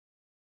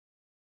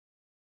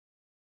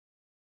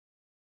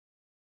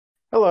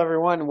Hello,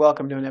 everyone.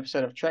 Welcome to an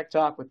episode of Trek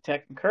Talk with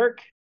Tech and Kirk.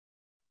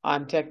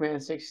 I'm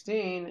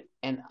TechMan16,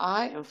 and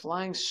I am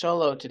flying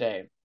solo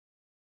today.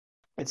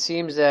 It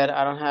seems that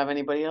I don't have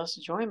anybody else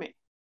to join me.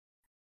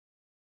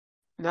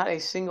 Not a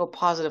single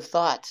positive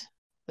thought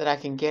that I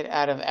can get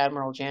out of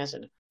Admiral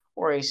Jansen,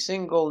 or a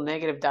single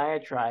negative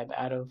diatribe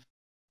out of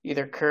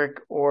either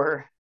Kirk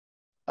or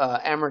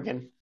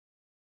Emergen.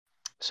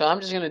 So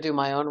I'm just going to do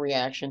my own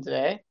reaction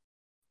today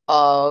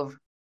of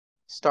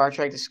Star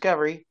Trek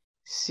Discovery,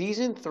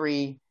 Season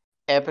 3,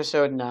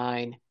 Episode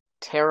 9,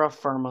 Terra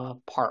Firma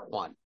Part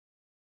 1.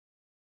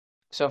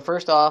 So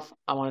first off,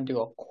 I want to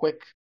do a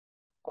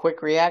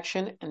quick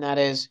reaction, and that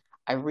is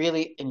I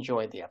really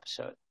enjoyed the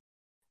episode.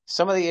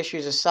 Some of the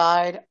issues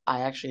aside, I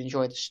actually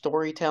enjoyed the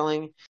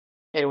storytelling.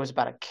 It was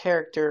about a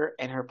character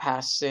and her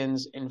past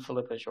sins in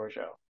Philippa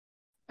Georgiou.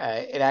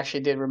 It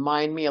actually did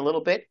remind me a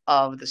little bit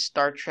of the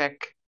Star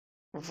Trek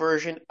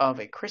version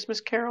of A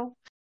Christmas Carol,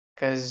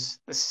 because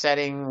the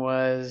setting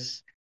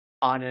was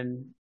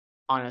on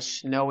a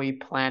snowy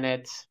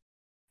planet.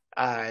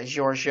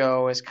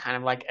 Giorgio is kind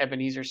of like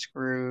Ebenezer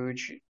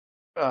Scrooge.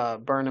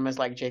 Burnham is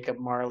like Jacob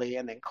Marley,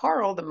 and then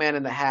Carl, the Man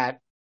in the Hat,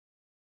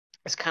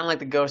 is kind of like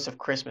the ghost of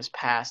Christmas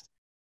past,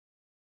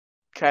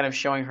 kind of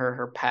showing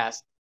her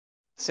past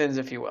sins,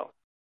 if you will.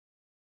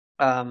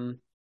 Um,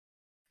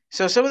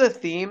 so some of the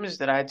themes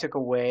that I took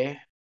away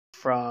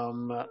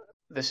from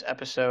this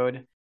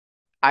episode,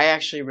 I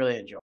actually really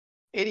enjoyed.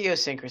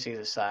 Idiosyncrasies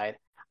aside,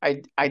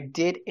 I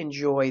did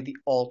enjoy the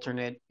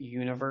alternate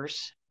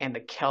universe and the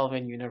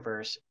Kelvin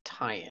universe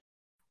tie-in,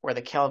 where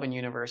the Kelvin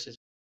universe is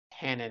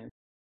canon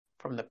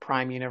from the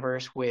Prime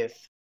universe with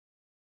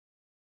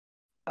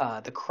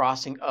the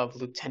crossing of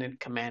Lieutenant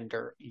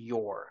Commander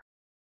Yor.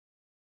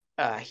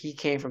 He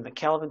came from the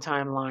Kelvin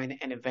timeline,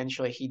 and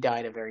eventually he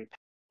died a very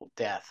painful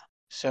death.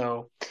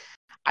 So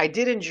I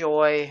did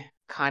enjoy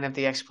kind of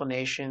the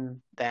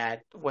explanation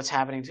that what's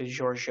happening to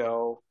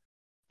Georgiou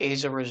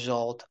is a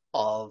result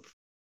of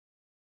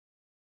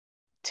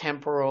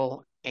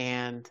temporal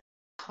and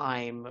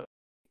time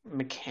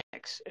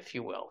mechanics, if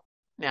you will.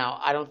 Now,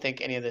 I don't think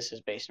any of this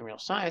is based in real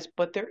science,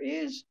 but there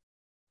is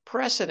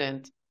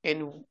precedent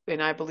in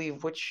I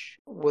believe which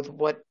with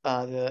what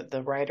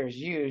the writers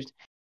used,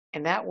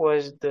 and that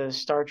was the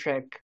Star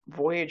Trek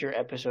Voyager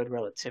episode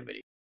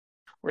Relativity,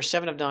 where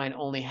Seven of Nine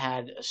only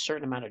had a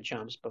certain amount of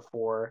jumps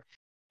before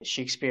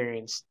she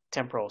experienced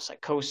temporal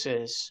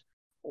psychosis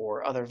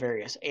or other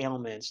various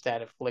ailments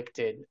that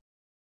afflicted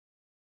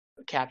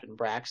Captain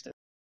Braxton.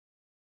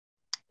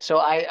 So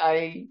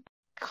I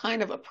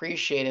kind of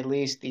appreciate at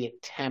least the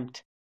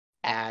attempt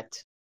at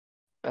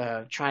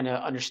trying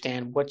to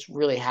understand what's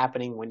really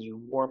happening when you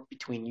warp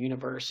between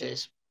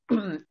universes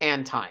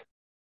and time.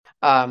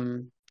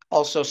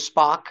 Also,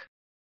 Spock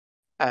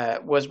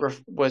was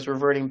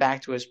reverting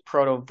back to his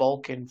proto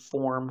Vulcan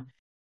form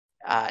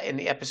in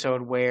the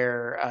episode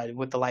where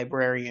with the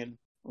librarian,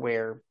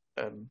 where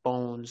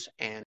Bones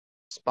and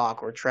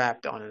Spock were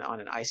trapped on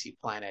an icy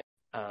planet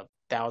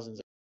thousands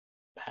of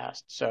years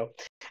past. So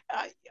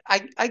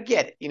I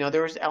get it. You know,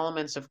 there was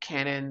elements of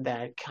canon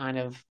that kind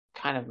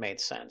of made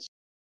sense.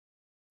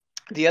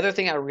 The other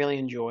thing I really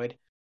enjoyed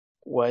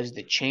was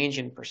the change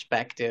in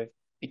perspective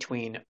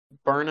between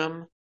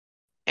Burnham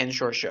and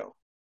Georgiou.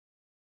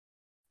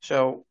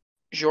 So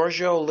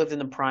Georgiou lived in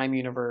the Prime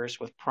universe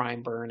with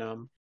Prime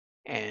Burnham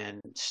and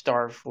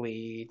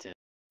Starfleet and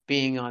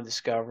being on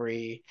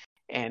Discovery.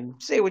 And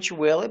say what you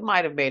will, it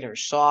might have made her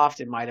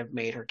soft, it might have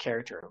made her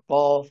character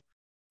evolve.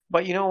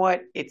 But you know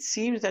what? It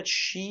seems that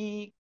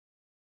she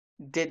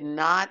did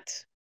not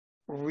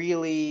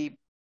really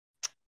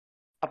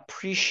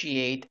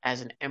appreciate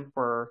as an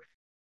emperor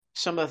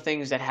some of the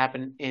things that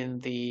happen in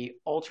the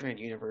alternate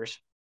universe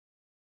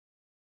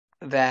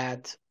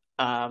that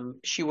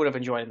she would have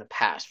enjoyed in the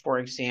past. For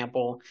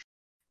example,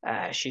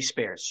 she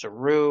spared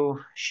Saru.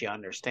 She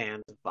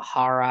understands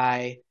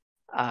Baha'i.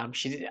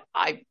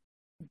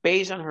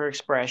 Based on her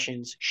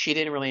expressions, she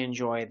didn't really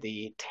enjoy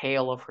the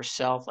tale of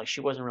herself. Like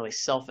she wasn't really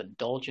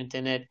self-indulgent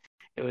in it.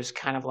 It was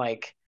kind of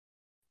like,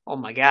 oh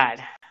my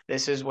God,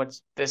 this is what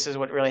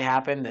really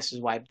happened. This is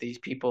why these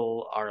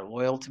people are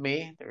loyal to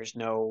me. There's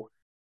no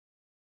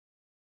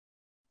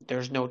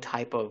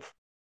type of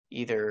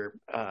either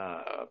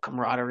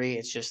camaraderie.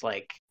 It's just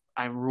like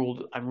I'm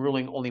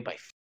ruling only by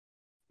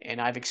fear. And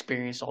I've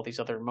experienced all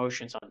these other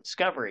emotions on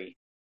Discovery,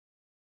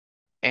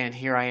 and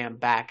here I am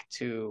back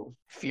to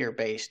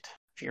fear-based,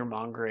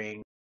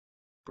 fear-mongering,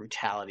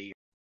 brutality.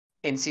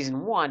 In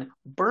season 1,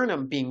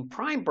 Burnham, being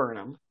Prime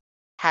Burnham,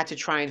 had to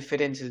try and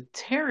fit into the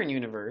Terran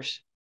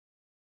universe,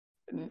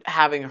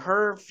 having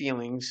her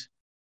feelings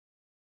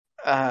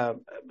trying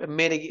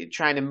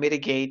to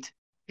mitigate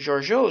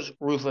Georgiou's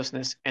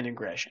ruthlessness and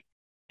aggression.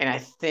 And I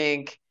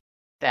think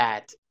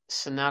that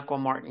Sonequa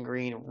Martin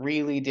Green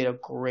really did a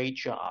great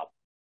job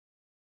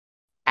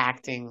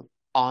acting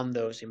on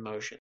those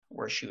emotions,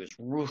 where she was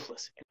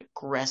ruthless and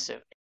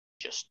aggressive,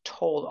 just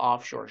told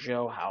off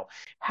Georgiou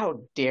how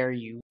dare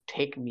you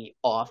take me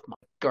off my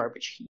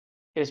garbage heap.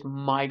 It is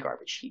my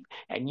garbage heap,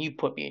 and you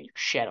put me in your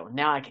shadow.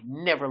 Now I can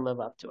never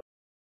live up to it.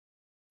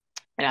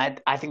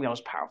 And I think that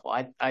was powerful.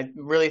 I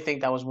really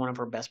think that was one of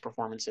her best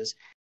performances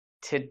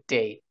to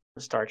date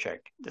in Star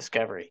Trek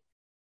Discovery.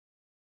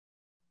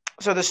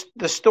 So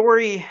the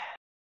story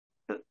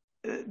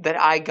that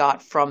I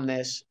got from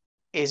this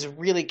is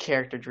really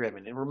character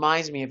driven. It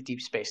reminds me of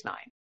Deep Space Nine,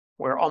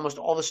 where almost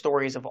all the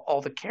stories of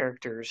all the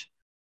characters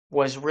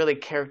was really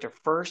character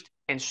first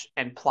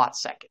and plot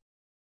second.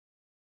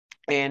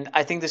 And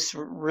I think this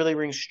really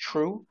rings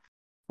true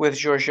with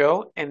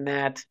Georgiou in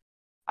that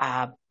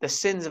the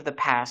sins of the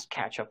past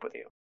catch up with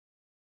you.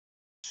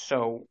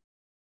 So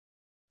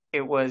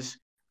it was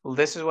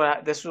this is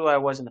what I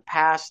was in the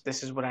past.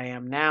 This is what I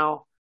am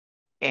now.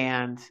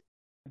 And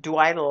do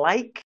I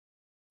like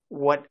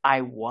what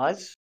I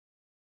was?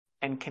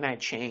 And can I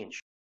change?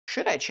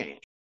 Should I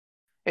change?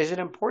 Is it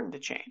important to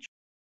change?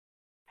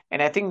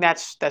 And I think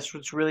that's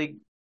what's really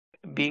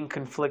being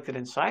conflicted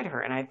inside her.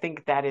 And I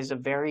think that is a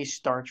very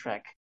Star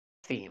Trek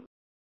theme.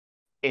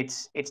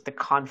 It's the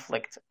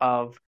conflict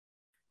of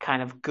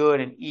kind of good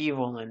and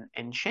evil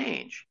and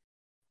change.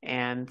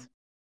 And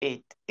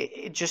it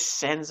just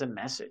sends a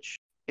message.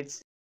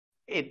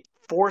 It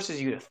forces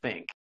you to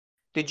think.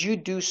 Did you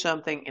do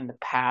something in the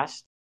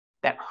past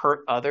that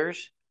hurt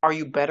others? Are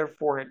you better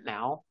for it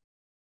now?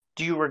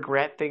 Do you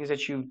regret things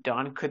that you've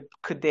done?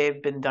 Could they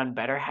have been done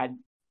better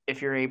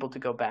if you're able to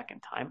go back in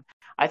time?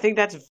 I think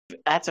that's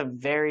a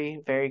very,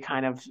 very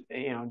kind of,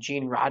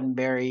 Gene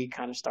Roddenberry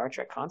kind of Star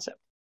Trek concept.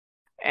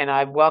 And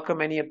I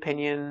welcome any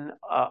opinion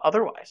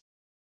otherwise.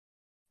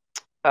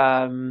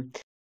 And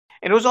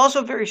it was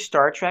also very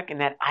Star Trek in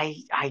that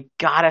I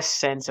got a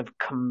sense of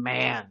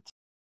command.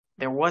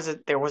 There was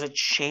a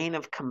chain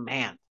of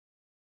command.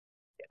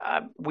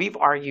 We've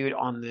argued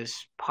on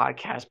this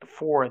podcast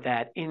before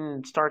that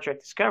in Star Trek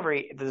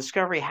Discovery, the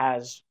Discovery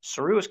has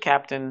Saru as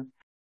captain,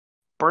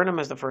 Burnham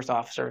as the first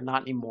officer,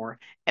 not anymore,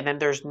 and then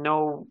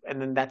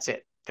that's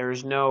it.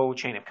 There's no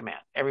chain of command.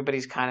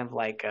 Everybody's kind of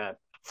like a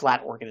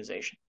flat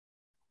organization.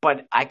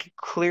 But I could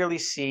clearly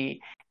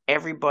see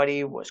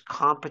everybody was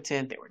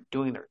competent. They were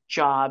doing their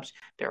jobs.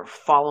 They were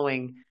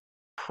following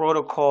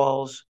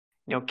protocols.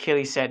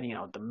 Keely said,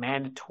 the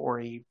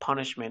mandatory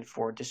punishment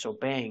for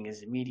disobeying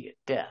is immediate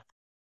death.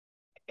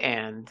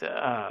 And,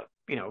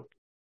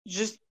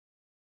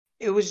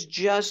 it was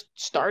just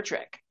Star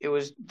Trek.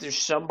 There's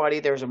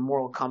a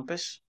moral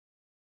compass.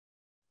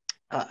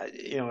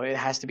 It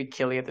has to be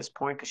Keely at this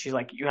point because she's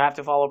like, you have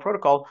to follow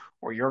protocol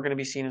or you're going to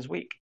be seen as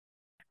weak.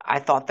 I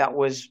thought that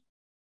was,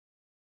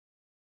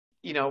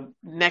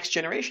 Next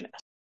Generation.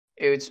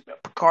 It's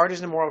Picard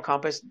is the moral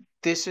compass.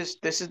 This is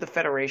the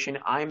Federation.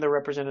 I'm the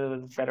representative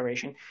of the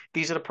Federation.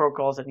 These are the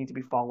protocols that need to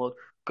be followed.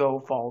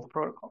 Go follow the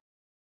protocol.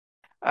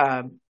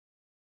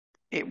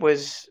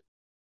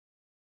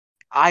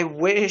 I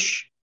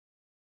wish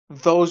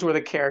those were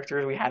the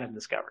characters we had in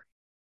Discovery.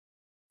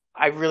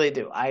 I really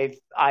do. I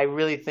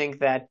really think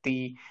that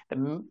the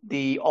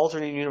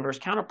alternate universe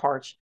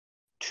counterparts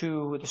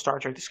to the Star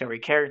Trek Discovery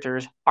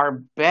characters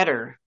are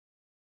better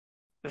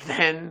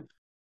than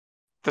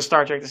the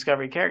Star Trek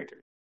Discovery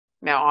characters.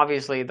 Now,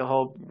 obviously, the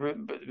whole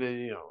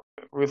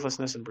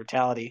ruthlessness and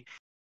brutality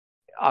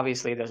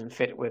obviously doesn't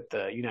fit with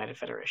the United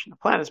Federation of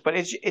Planets, but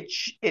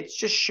it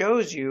just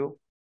shows you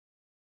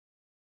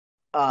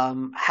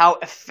how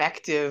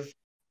effective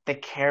the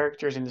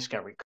characters in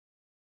Discovery are,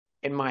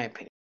 in my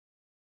opinion.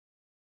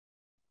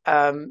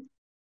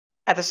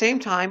 At the same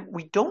time,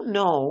 we don't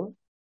know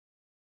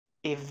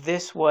if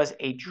this was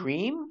a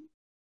dream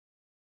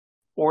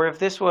or if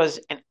this was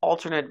an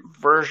alternate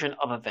version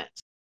of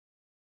events.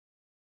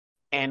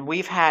 And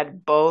we've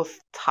had both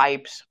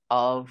types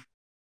of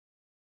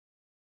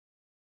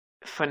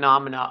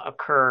phenomena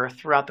occur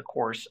throughout the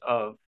course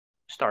of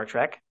Star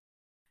Trek.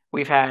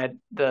 We've had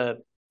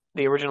the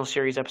original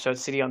series episode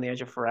City on the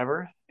Edge of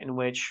Forever, in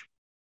which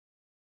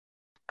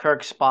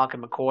Kirk, Spock,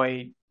 and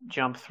McCoy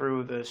jump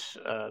through this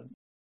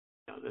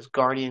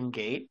Guardian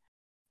Gate,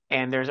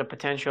 and there's a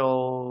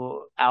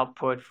potential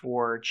output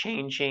for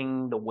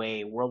changing the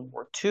way World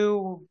War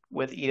II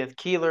with Edith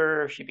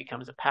Keeler. She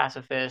becomes a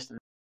pacifist, and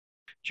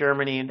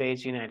Germany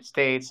invades the United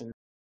States, and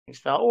things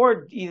fell.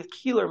 Or Edith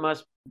Keeler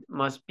must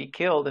be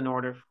killed in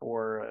order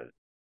for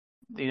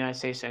the United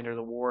States to enter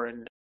the war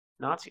and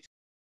Nazis.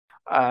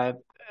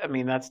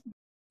 That's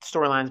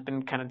storyline's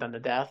been kind of done to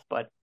death,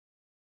 but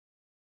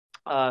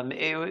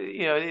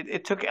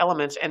it took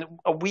elements, and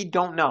we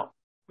don't know.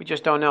 We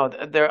just don't know.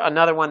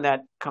 Another one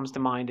that comes to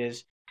mind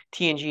is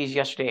TNG's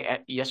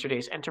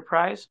yesterday's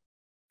Enterprise,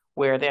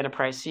 where the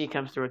Enterprise C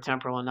comes through a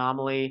temporal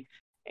anomaly,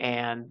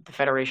 and the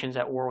Federation's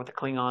at war with the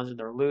Klingons, and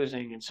they're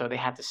losing, and so they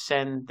had to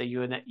send the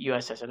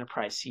USS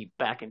Enterprise C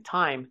back in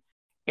time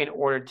in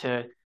order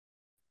to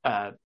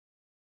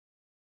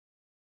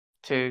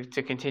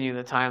continue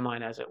the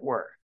timeline, as it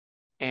were.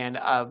 And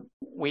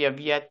we have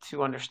yet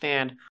to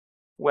understand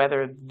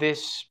whether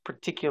this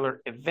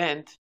particular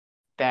event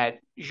that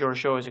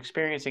Georgiou is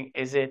experiencing,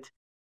 is it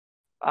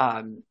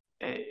kind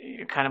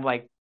of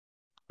like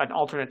an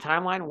alternate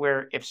timeline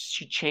where if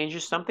she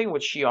changes something,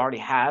 which she already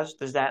has,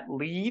 does that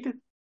lead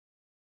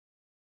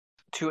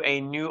to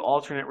a new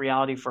alternate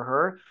reality for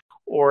her?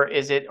 or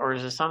is it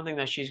something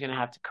that she's going to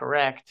have to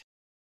correct,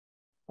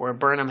 where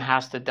Burnham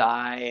has to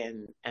die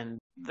and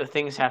the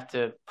things have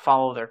to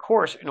follow their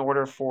course in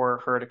order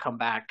for her to come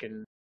back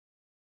and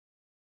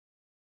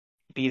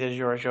be the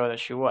Georgiou that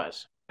she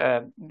was.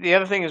 The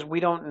other thing is we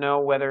don't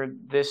know whether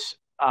this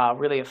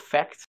really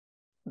affects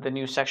the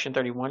new Section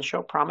 31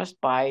 show promised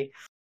by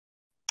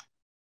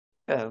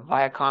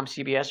Viacom,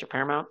 CBS, or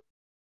Paramount.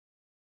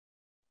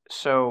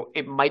 So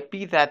it might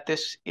be that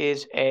this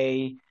is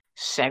a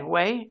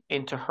segue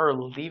into her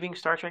leaving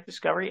Star Trek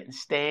Discovery and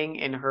staying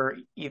in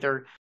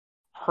either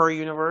her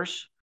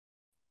universe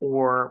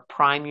or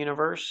Prime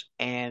universe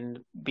and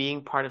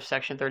being part of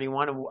Section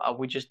 31.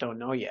 We just don't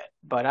know yet.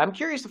 But I'm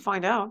curious to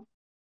find out.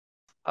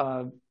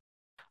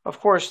 Of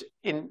course,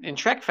 in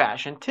Trek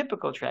fashion,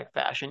 typical Trek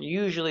fashion,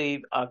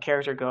 usually a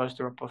character goes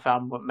through a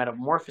profound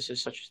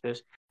metamorphosis such as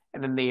this,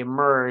 and then they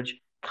emerge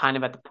kind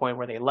of at the point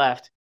where they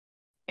left,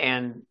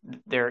 and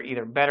they're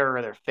either better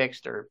or they're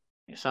fixed or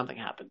something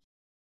happens.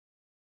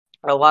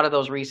 A lot of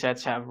those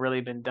resets have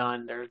really been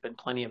done. There's been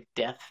plenty of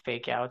death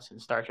fake outs in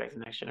Star Trek The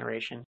Next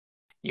Generation.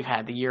 You've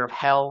had the Year of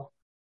Hell,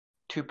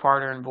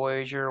 two-parter in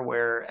Voyager,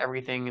 where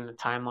everything in the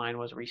timeline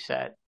was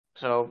reset.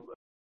 So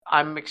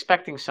I'm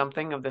expecting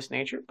something of this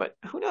nature, but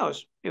who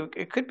knows?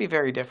 It could be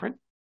very different.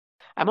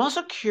 I'm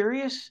also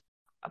curious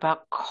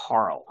about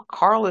Carl.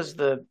 Carl is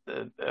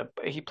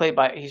he's played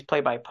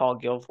by Paul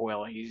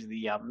Guilfoyle. He's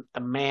the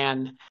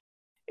man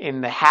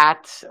in the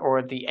hat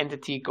or the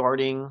entity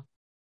guarding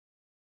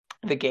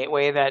the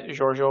gateway that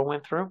Georgiou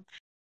went through.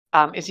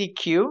 Is he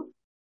Q?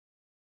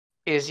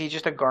 Is he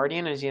just a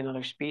guardian? Is he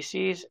another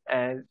species?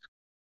 Kind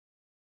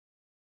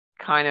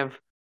of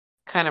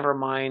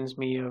reminds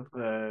me of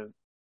the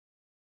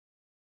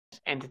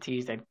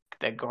entities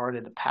that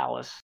guarded the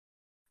palace.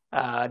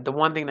 The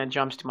one thing that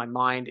jumps to my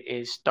mind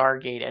is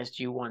Stargate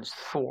SG-1's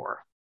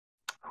Thor,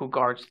 who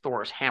guards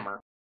Thor's hammer.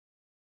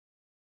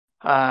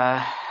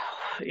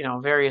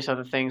 Various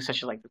other things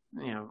such as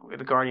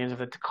the Guardians of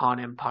the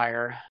Takan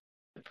Empire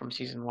from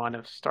season 1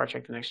 of Star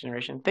Trek: The Next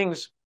Generation.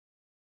 Things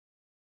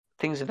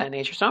of that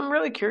nature. So I'm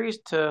really curious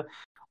to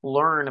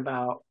learn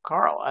about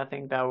Carl. I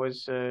think that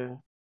was an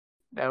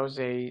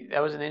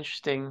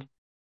interesting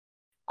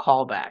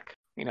callback.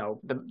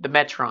 The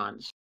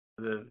Metrons,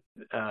 the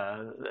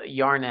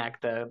Yarnak,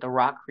 the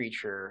rock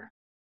creature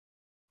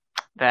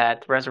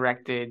that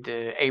resurrected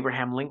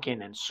Abraham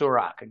Lincoln and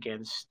Surak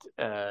against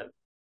the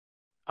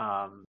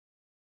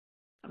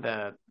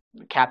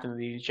captain of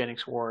the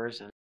Eugenics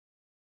Wars and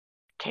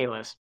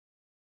Kahless.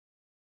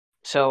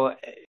 So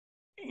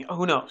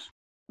who knows?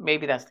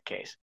 Maybe that's the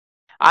case.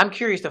 I'm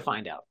curious to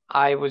find out.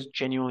 I was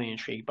genuinely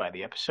intrigued by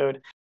the episode.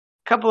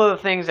 A couple of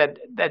the things that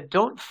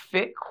don't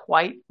fit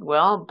quite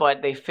well,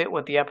 but they fit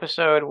with the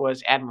episode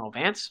was Admiral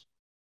Vance.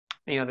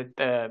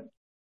 The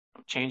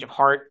change of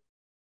heart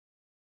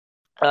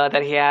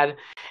that he had.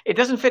 It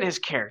doesn't fit his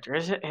character.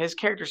 His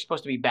character is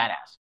supposed to be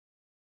badass.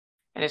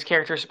 And his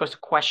character is supposed to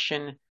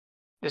question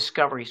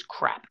Discovery's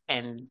crap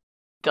and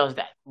does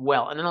that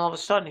well. And then all of a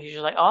sudden he's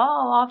just like,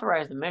 I'll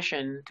authorize the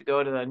mission to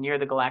go to near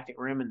the Galactic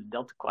Rim in the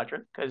Delta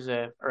Quadrant, or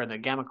the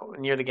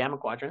near the Gamma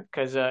Quadrant,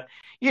 because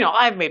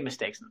I've made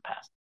mistakes in the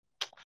past.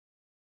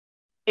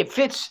 It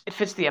fits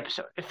the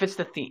episode. It fits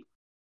the theme,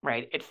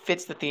 right? It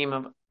fits the theme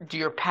of, do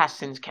your past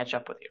sins catch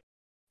up with you?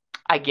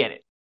 I get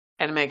it.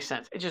 And it makes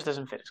sense. It just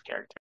doesn't fit his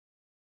character.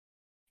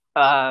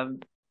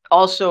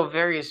 Also,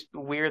 various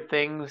weird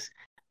things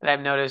that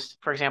I've noticed.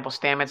 For example,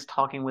 Stamets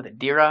talking with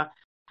Adira.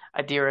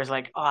 Adira is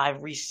like,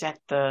 I've reset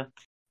the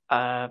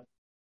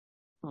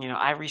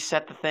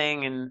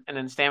thing, and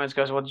then Stamets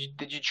goes, well,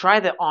 did you try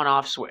the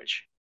on-off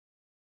switch?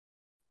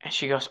 And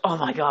she goes, oh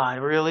my god,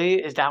 really?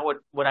 Is that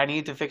what I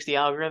need to fix the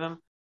algorithm?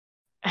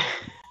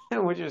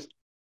 Which is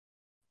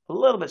a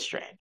little bit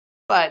strange,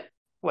 but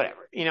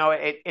whatever.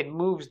 It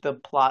moves the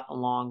plot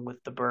along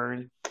with the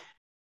burn.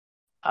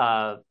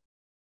 The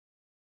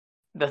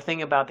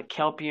thing about the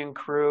Kelpian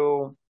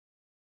crew,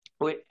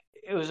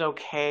 it was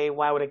okay.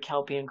 Why would a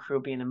Kelpian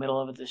crew be in the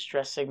middle of a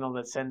distress signal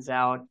that sends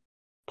out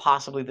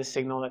possibly the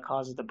signal that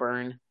causes the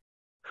burn?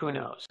 Who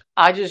knows?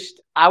 I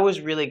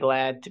was really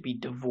glad to be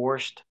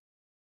divorced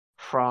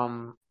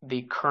from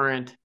the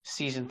current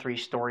season 3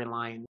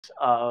 storylines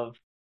of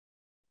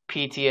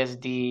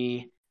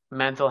PTSD,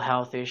 mental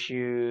health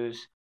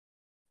issues,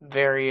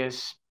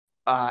 various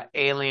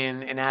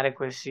alien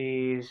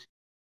inadequacies,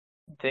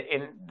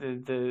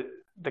 the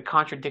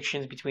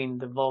contradictions between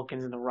the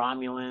Vulcans and the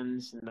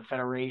Romulans and the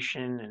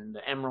Federation and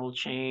the Emerald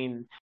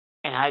Chain.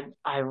 And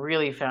I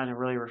really found it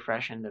really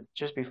refreshing to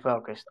just be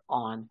focused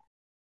on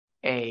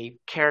a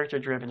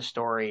character-driven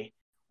story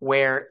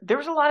where there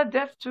was a lot of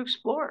depth to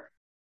explore.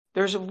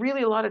 There's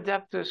really a lot of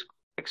depth to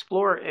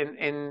explore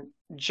in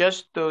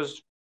just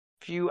those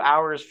few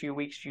hours, few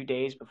weeks, few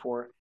days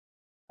before,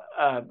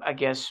 I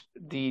guess,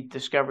 the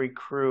Discovery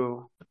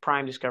crew, the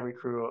Prime Discovery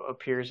crew,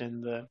 appears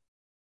in the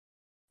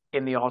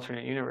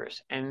alternate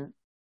universe. And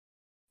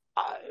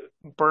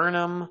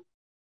Burnham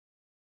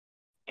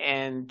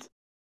and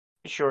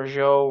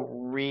Georgiou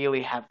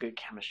really have good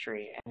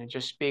chemistry, and it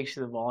just speaks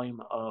to the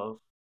volume of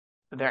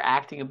their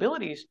acting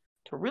abilities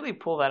to really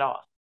pull that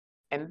off.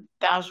 And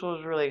that's what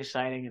was really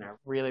exciting, and I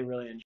really,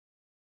 really enjoyed.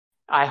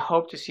 I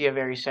hope to see a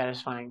very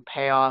satisfying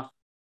payoff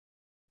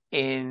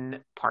in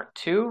part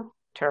 2,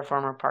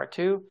 Terraformer Part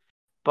 2.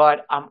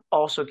 But I'm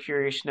also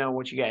curious to know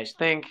what you guys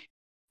think.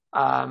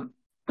 I'm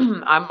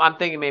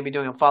thinking maybe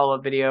doing a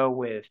follow-up video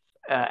with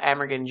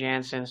Amergen,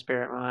 Jansen,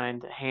 Spirit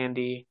Mind,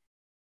 Handy,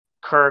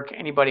 Kirk,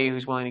 anybody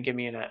who's willing to give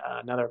me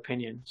another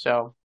opinion.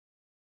 So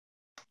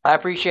I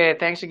appreciate it.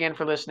 Thanks again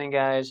for listening,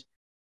 guys.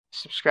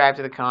 Subscribe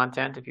to the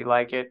content if you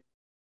like it.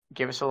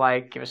 Give us a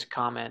like, give us a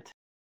comment.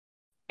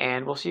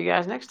 And we'll see you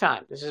guys next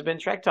time. This has been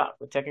Trek Talk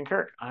with Tech and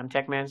Kirk. I'm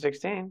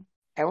TechMan16,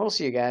 and we'll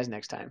see you guys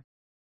next time.